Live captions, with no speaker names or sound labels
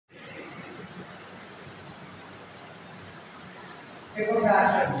paper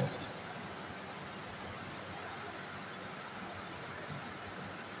pattern.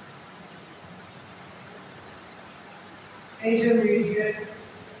 Intermediate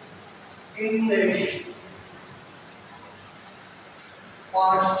English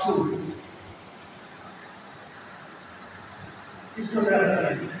Part 2. इसको जरा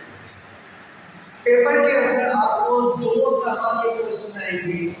समझिए। पेपर के अंदर आपको दो तरह के क्वेश्चन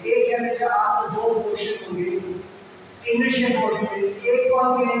आएंगे। एक है बेटा आपको दो क्वेश्चन होंगे इंग्लिश के क्वेश्चन में। एक को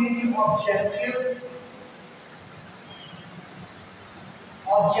हम कहेंगे कि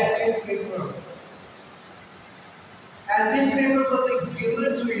objective paper, and this paper will be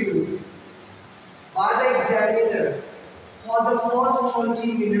given to you by the examiner for the first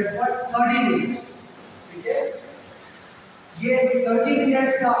 20 minutes or 30 minutes. ठीक है, ये 30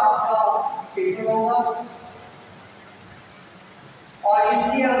 मिनट्स का आपका पेपर होगा और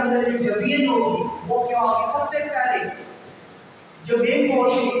इसके अंदर जो डिवीजन होगी वो क्या होगी। सबसे पहले जो मेन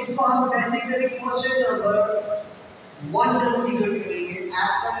पोर्शन इसको हम बेसिकली क्वेश्चन नंबर 1 कंसीडर करेंगे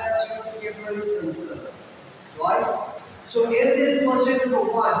as far as your paper is concerned, right? So in this question number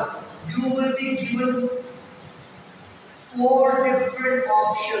 1 you will be given 4 different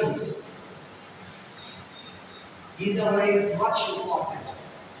options. These are very much important.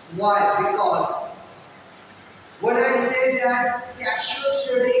 Why? Because when I say that textual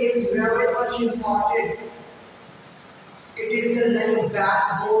study is very much important, it is the like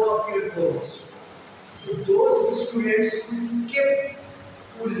backbone of your course. So those students who skip,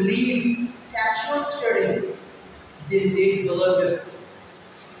 who leave textual study, they blunder.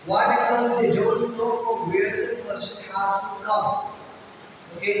 Why? Because they don't know from where the question has to come.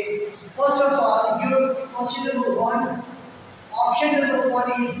 Okay. First of all, your question number 1, option number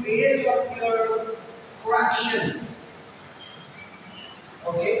 1 is based on your correction.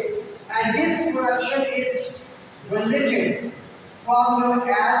 Okay, and this correction is related from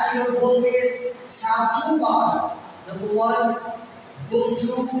your book is have 2 parts. Number 1, book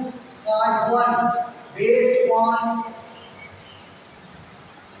 2, part 1, based on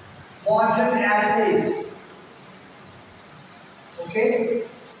modern essays. Okay,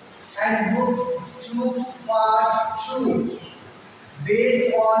 and book 2, part 2,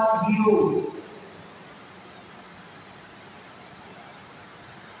 based on heroes.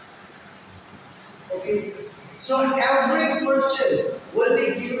 Okay, so every question will be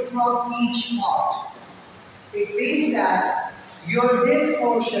given from each part. It means that your this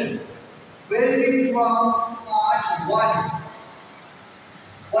portion will be from part 1.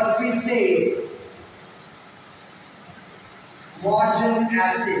 What we say, modern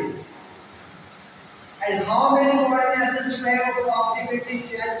essays. And how many modern essays we have? Approximately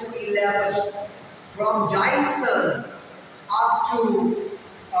 10 to 11. From Dying Sun up to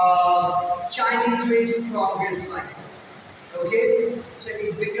Chinese way to progress cycle. Okay, so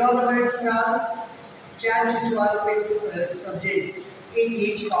it becomes about 10 to 12 subjects in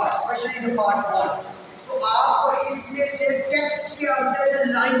each part, especially the part 1. तो आपको इसमें से text के अंदर से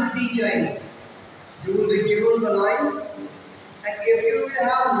lines दी जाएंगी. You will be given the lines, and if you will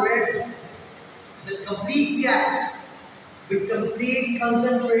have read the complete text with complete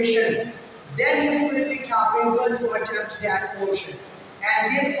concentration, then you will be capable to attempt that portion.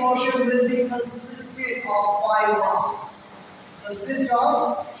 And this portion will be consisted of 5 marks. Consist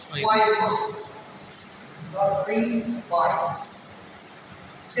of 5 marks. Not 3, 5.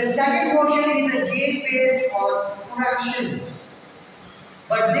 The second portion is again based on correction.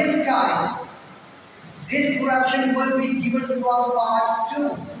 But this time, this correction will be given from part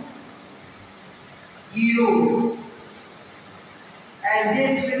 2, heroes. And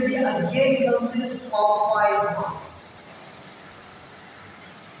this will be again consist of 5 marks.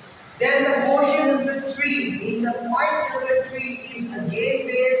 Then the portion number 3, meaning the point number 3 is again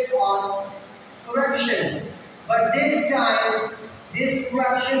based on correction. But this time, this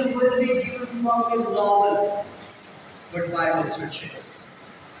correction will be given from a novel, but by Mr. Chips.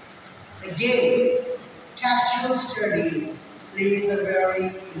 Again, textual study plays a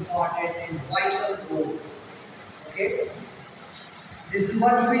very important and vital role. Okay? This is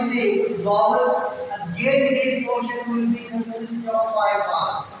what we say, novel. Again, this portion will be consist of 5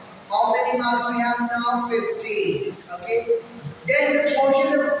 marks. How many marks we have now? 15. Okay? Then the portion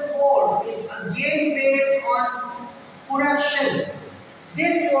number 4 is again based on correction.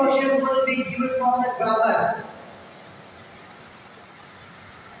 This portion will be given from the grammar.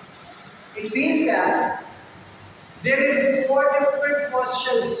 It means that there will be 4 different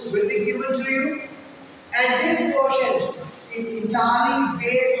questions will be given to you, and this portion is entirely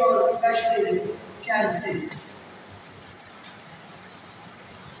based on especially tenses.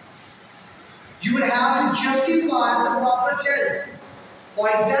 You will have to justify the proper tense For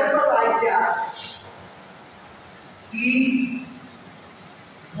example, like that, he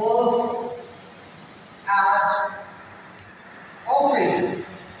works at office.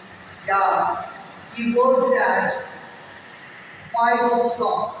 Yeah, he works at 5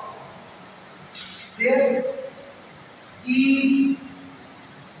 o'clock. Then he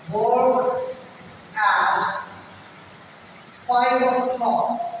work at 5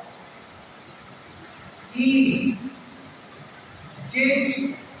 o'clock. He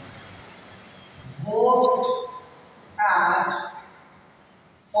did work at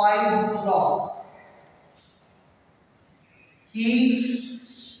 5 o'clock. He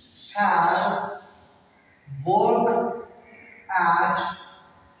has work at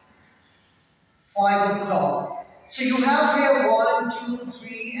 5 o'clock. So you have here 1, 2,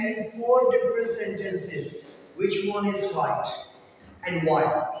 3 and 4 different sentences. Which one is right and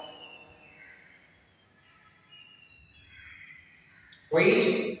why?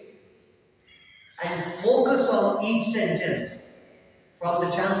 Read and focus on each sentence from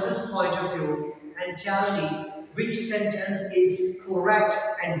the chances point of view and tell me which sentence is correct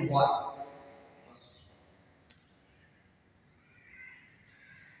and why.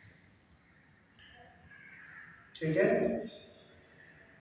 ठीक है?